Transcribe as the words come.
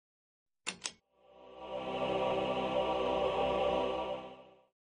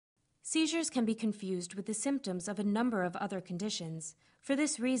Seizures can be confused with the symptoms of a number of other conditions. For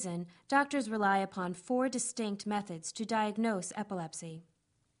this reason, doctors rely upon 4 distinct methods to diagnose epilepsy.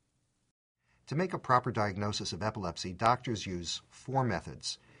 To make a proper diagnosis of epilepsy, doctors use 4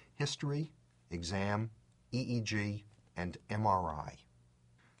 methods: history, exam, EEG, and MRI.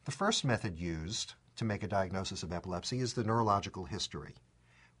 The first method used to make a diagnosis of epilepsy is the neurological history,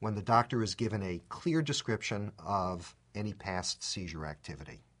 when the doctor is given a clear description of any past seizure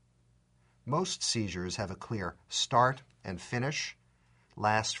activity. Most seizures have a clear start and finish,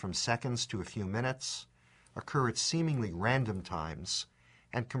 last from seconds to a few minutes, occur at seemingly random times,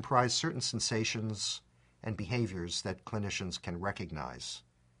 and comprise certain sensations and behaviors that clinicians can recognize.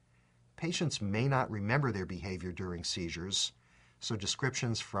 Patients may not remember their behavior during seizures, so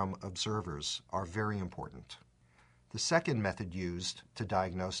descriptions from observers are very important. The second method used to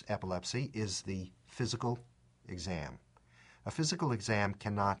diagnose epilepsy is the physical exam. A physical exam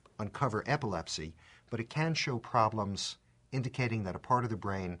cannot uncover epilepsy, but it can show problems indicating that a part of the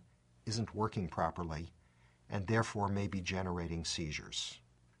brain isn't working properly and therefore may be generating seizures.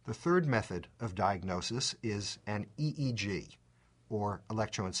 The third method of diagnosis is an EEG, or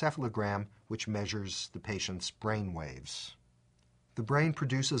electroencephalogram, which measures the patient's brain waves. The brain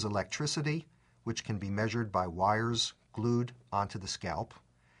produces electricity, which can be measured by wires glued onto the scalp.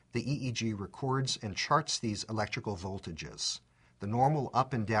 The EEG records and charts these electrical voltages. The normal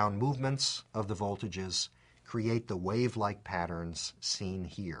up and down movements of the voltages create the wave-like patterns seen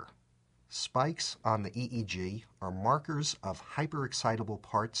here. Spikes on the EEG are markers of hyperexcitable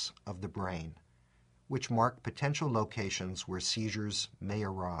parts of the brain, which mark potential locations where seizures may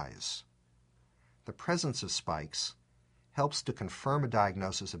arise. The presence of spikes helps to confirm a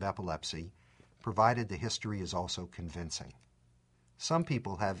diagnosis of epilepsy, provided the history is also convincing. Some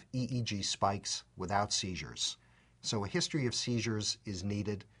people have EEG spikes without seizures, so a history of seizures is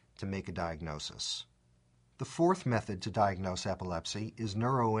needed to make a diagnosis. The fourth method to diagnose epilepsy is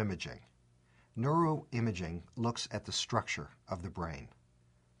neuroimaging. Neuroimaging looks at the structure of the brain.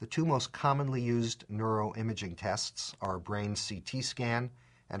 The 2 most commonly used neuroimaging tests are a brain CT scan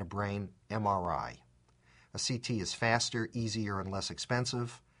and a brain MRI. A CT is faster, easier, and less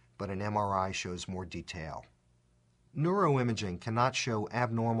expensive, but an MRI shows more detail. Neuroimaging cannot show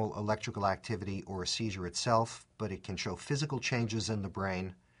abnormal electrical activity or a seizure itself, but it can show physical changes in the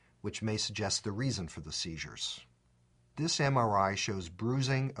brain, which may suggest the reason for the seizures. This MRI shows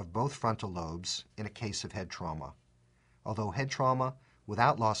bruising of both frontal lobes in a case of head trauma. Although head trauma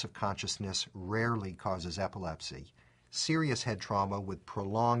without loss of consciousness rarely causes epilepsy, serious head trauma with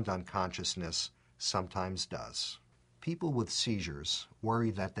prolonged unconsciousness sometimes does. People with seizures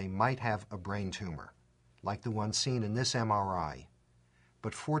worry that they might have a brain tumor, like the one seen in this MRI,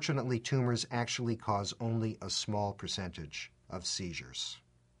 but fortunately tumors actually cause only a small percentage of seizures.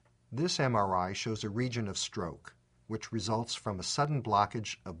 This MRI shows a region of stroke, which results from a sudden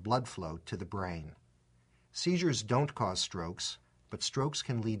blockage of blood flow to the brain. Seizures don't cause strokes, but strokes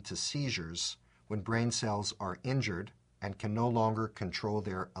can lead to seizures when brain cells are injured and can no longer control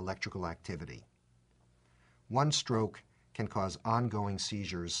their electrical activity. One stroke can cause ongoing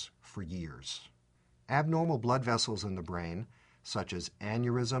seizures for years. Abnormal blood vessels in the brain, such as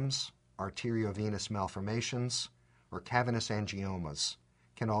aneurysms, arteriovenous malformations, or cavernous angiomas,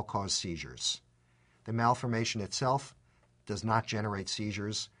 can all cause seizures. The malformation itself does not generate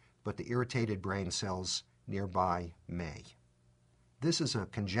seizures, but the irritated brain cells nearby may. This is a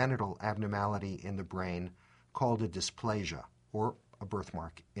congenital abnormality in the brain called a dysplasia, or a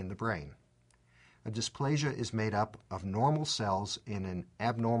birthmark in the brain. A dysplasia is made up of normal cells in an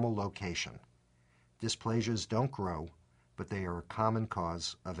abnormal location. Dysplasias don't grow, but they are a common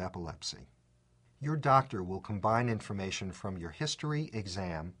cause of epilepsy. Your doctor will combine information from your history,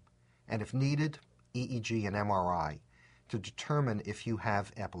 exam, and if needed, EEG and MRI to determine if you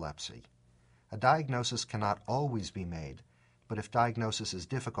have epilepsy. A diagnosis cannot always be made, but if diagnosis is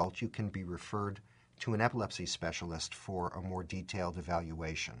difficult, you can be referred to an epilepsy specialist for a more detailed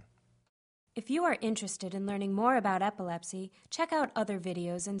evaluation. If you are interested in learning more about epilepsy, check out other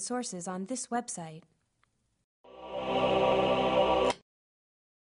videos and sources on this website.